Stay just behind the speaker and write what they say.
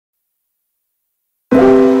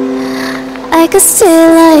I could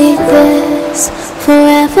stay like this,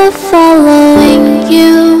 forever following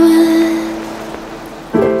you.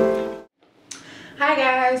 Hi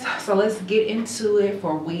guys, so let's get into it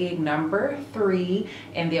for wig number 3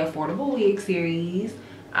 in the affordable wig series.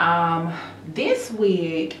 This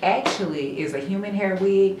wig actually is a human hair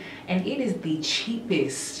wig, and it is the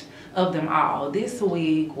cheapest of them all. This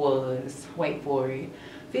wig was, wait for it,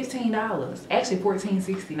 $15, actually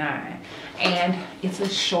 $14.69, and it's a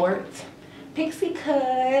short pixie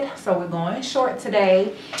cut, so we're going short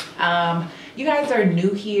today. You guys are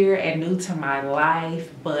new here and new to my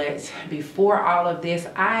life, but before all of this,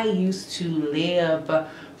 I used to live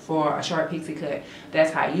for a short pixie cut.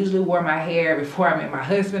 That's how I usually wore my hair. Before I met my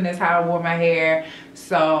husband, that's how I wore my hair.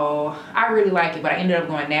 So I really like it, but I ended up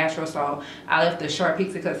going natural, so I left the short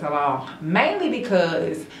pixie cuts alone, mainly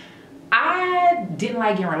because I didn't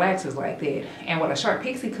like getting relaxers like that. And with a short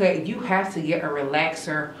pixie cut, you have to get a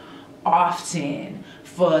relaxer often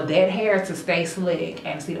for that hair to stay slick.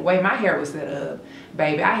 And see, the way my hair was set up,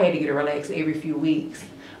 baby, I had to get a relax every few weeks.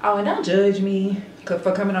 Oh, and don't judge me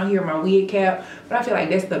for coming on here with my wig cap, but I feel like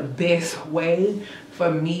that's the best way for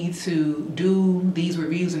me to do these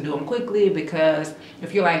reviews and do them quickly, because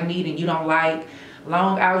if you're like me and you don't like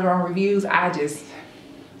long hour-long reviews, I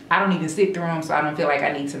don't even sit through them, so I don't feel like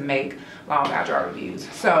I need to make long outro reviews.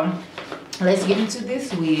 So let's get into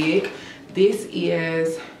this wig. This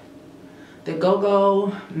is the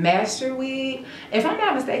GoGo Master Wig. If I'm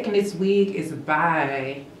not mistaken, this wig is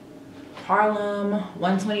by Harlem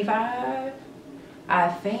 125, I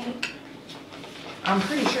think. I'm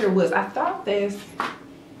pretty sure it was. I thought that's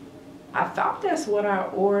what I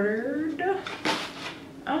ordered.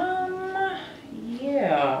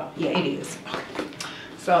 Yeah, it is. Okay.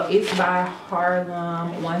 So it's by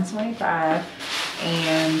Harlem 125,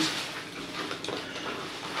 and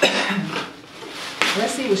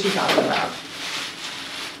let's see what she's talking about.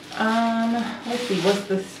 Let's see, what's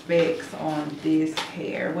the specs on this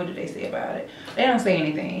hair? What did they say about it? They don't say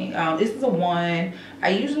anything. This is a 1. I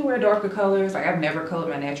usually wear darker colors. Like, I've never colored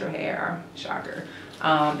my natural hair. Shocker.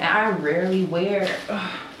 And I rarely wear,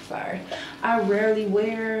 I rarely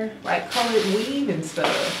wear like colored weave and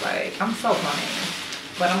stuff. Like, I'm so plain.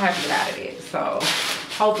 But I'm happy to get out of it. So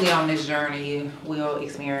hopefully on this journey we'll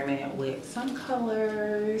experiment with some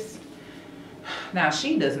colors. Now,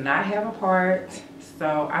 she does not have a part,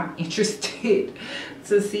 so I'm interested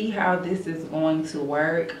to see how this is going to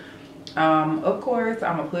work. Of course,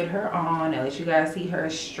 I'm gonna put her on and let you guys see her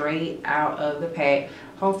straight out of the pack.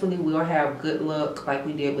 Hopefully we'll have good luck like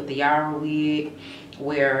we did with the Yara wig,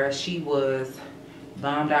 where she was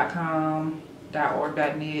bomb.com,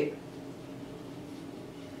 .org.net,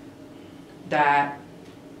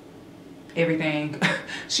 everything.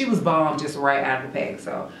 She was bomb just right out of the pack.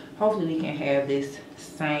 So hopefully we can have this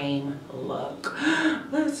same look.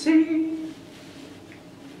 Let's see.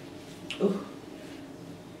 Ooh.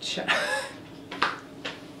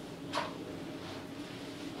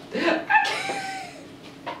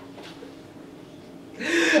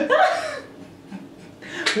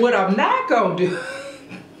 What I'm not gonna do,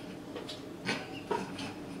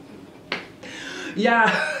 yeah,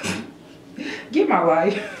 get my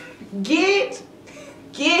life. Get.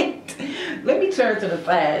 Let me turn to the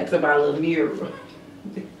side to my little mirror.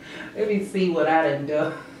 Let me see what I done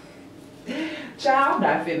done. Child, I'm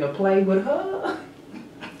not finna play with her.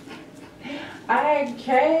 I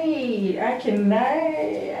cannot.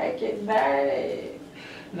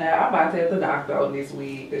 Now, I'm about to have the doctor on this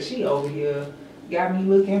wig, because she over here got me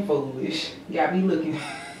looking foolish. Got me looking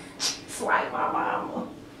just like my mama.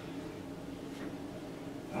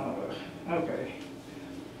 Okay.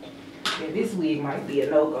 Yeah, this wig might be a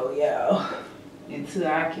no-go, y'all, until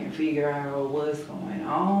I can figure out what's going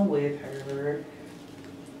on with her.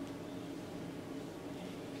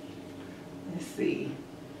 Let's see.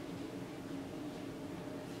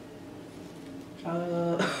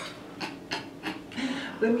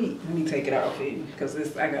 Let me take it off here, because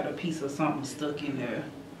I got a piece of something stuck in there.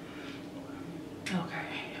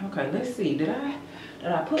 Okay, let's see. Did I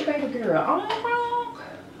put baby girl on wrong?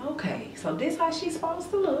 Okay, so this how she's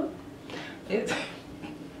supposed to look.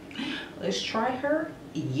 Let's try her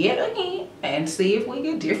yet again and see if we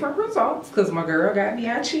get different results, because my girl got me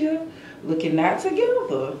out here looking not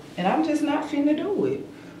together, and I'm just not finna do it.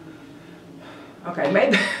 Okay,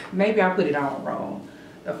 maybe I put it on wrong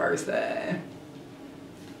the first time.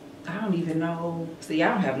 I don't even know. See, I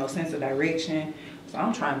don't have no sense of direction, so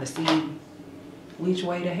I'm trying to see which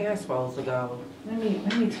way the hair's supposed to go. Let me.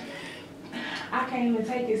 I can't even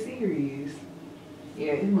take it serious.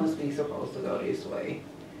 Yeah, it must be supposed to go this way.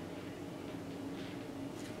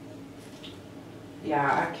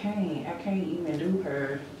 Yeah, I can't even do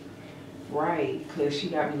her right because she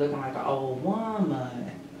got me looking like an old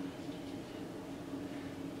woman.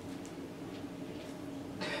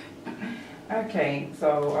 Okay,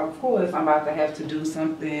 so of course I'm about to have to do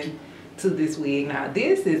something to this wig. Now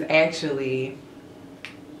this is actually,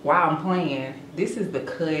 while I'm playing, this is the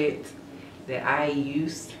cut that I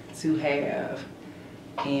used to have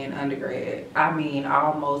in undergrad. I mean,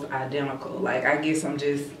 almost identical. Like, I guess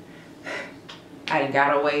I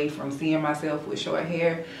got away from seeing myself with short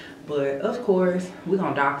hair, but of course we're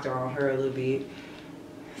gonna doctor on her a little bit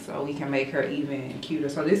so we can make her even cuter.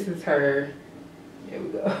 So this is her, there we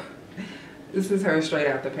go. This is her straight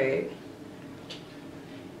out the pack.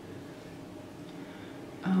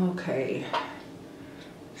 Okay,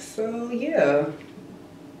 so yeah.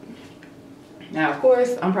 Now of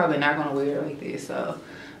course I'm probably not gonna wear it like this, so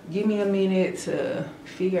give me a minute to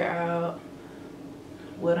figure out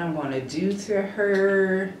what I'm gonna do to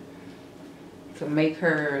her to make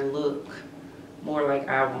her look more like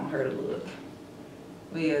I want her to look.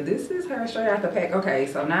 But yeah, this is her straight out the pack. Okay,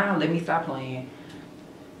 so now let me stop playing.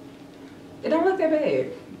 It don't look that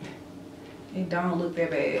bad. It don't look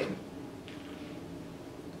that bad.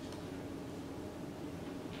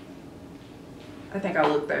 I think I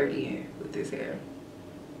look 30 with this hair.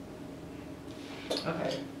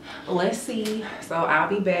 Okay, let's see. So I'll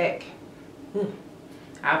be back.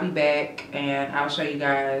 I'll be back and I'll show you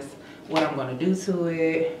guys what I'm going to do to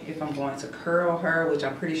it. If I'm going to curl her, which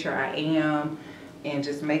I'm pretty sure I am, and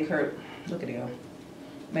just make her, look at them,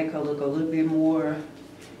 make her look a little bit more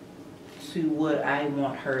to what I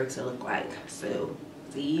want her to look like. So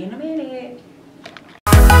see you in a minute.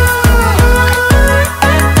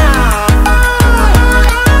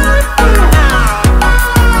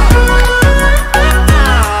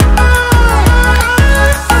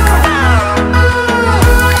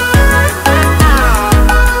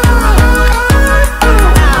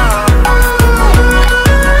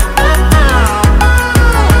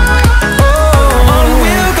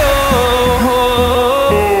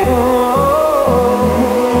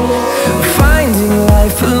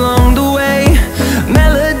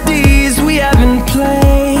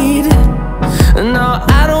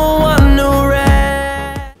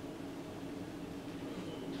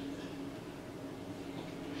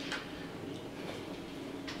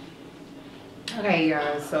 Okay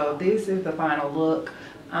guys, so this is the final look.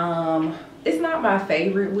 It's not my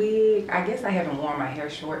favorite wig. I guess I haven't worn my hair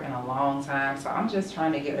short in a long time, so I'm just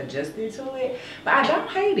trying to get adjusted to it. But I don't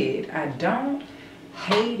hate it. I don't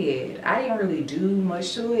hate it. I didn't really do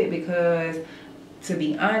much to it because, to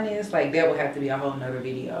be honest, like, that would have to be a whole nother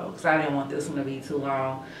video because I didn't want this one to be too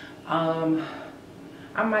long.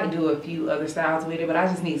 I might do a few other styles with it, but I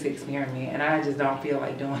just need to experiment, and I just don't feel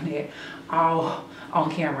like doing it all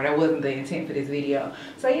on camera. That wasn't the intent for this video.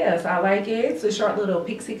 So yes, I like it. It's a short little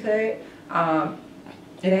pixie cut.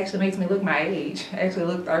 It actually makes me look my age. I actually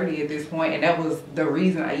look 30 at this point, and that was the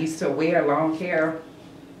reason I used to wear long hair.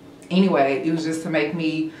 Anyway, it was just to make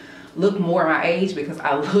me look more my age because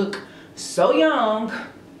I look so young.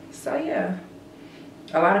 So yeah,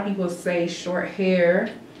 a lot of people say short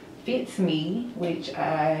hair fits me, which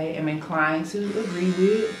I am inclined to agree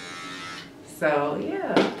with. So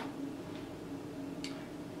yeah.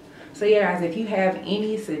 So yeah guys, if you have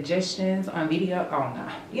any suggestions on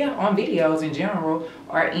on videos in general,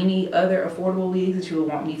 or any other affordable wigs that you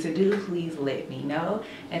would want me to do, please let me know.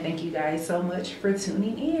 And thank you guys so much for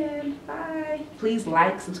tuning in. Bye. Please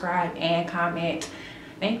like, subscribe, and comment.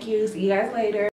 Thank you. See you guys later.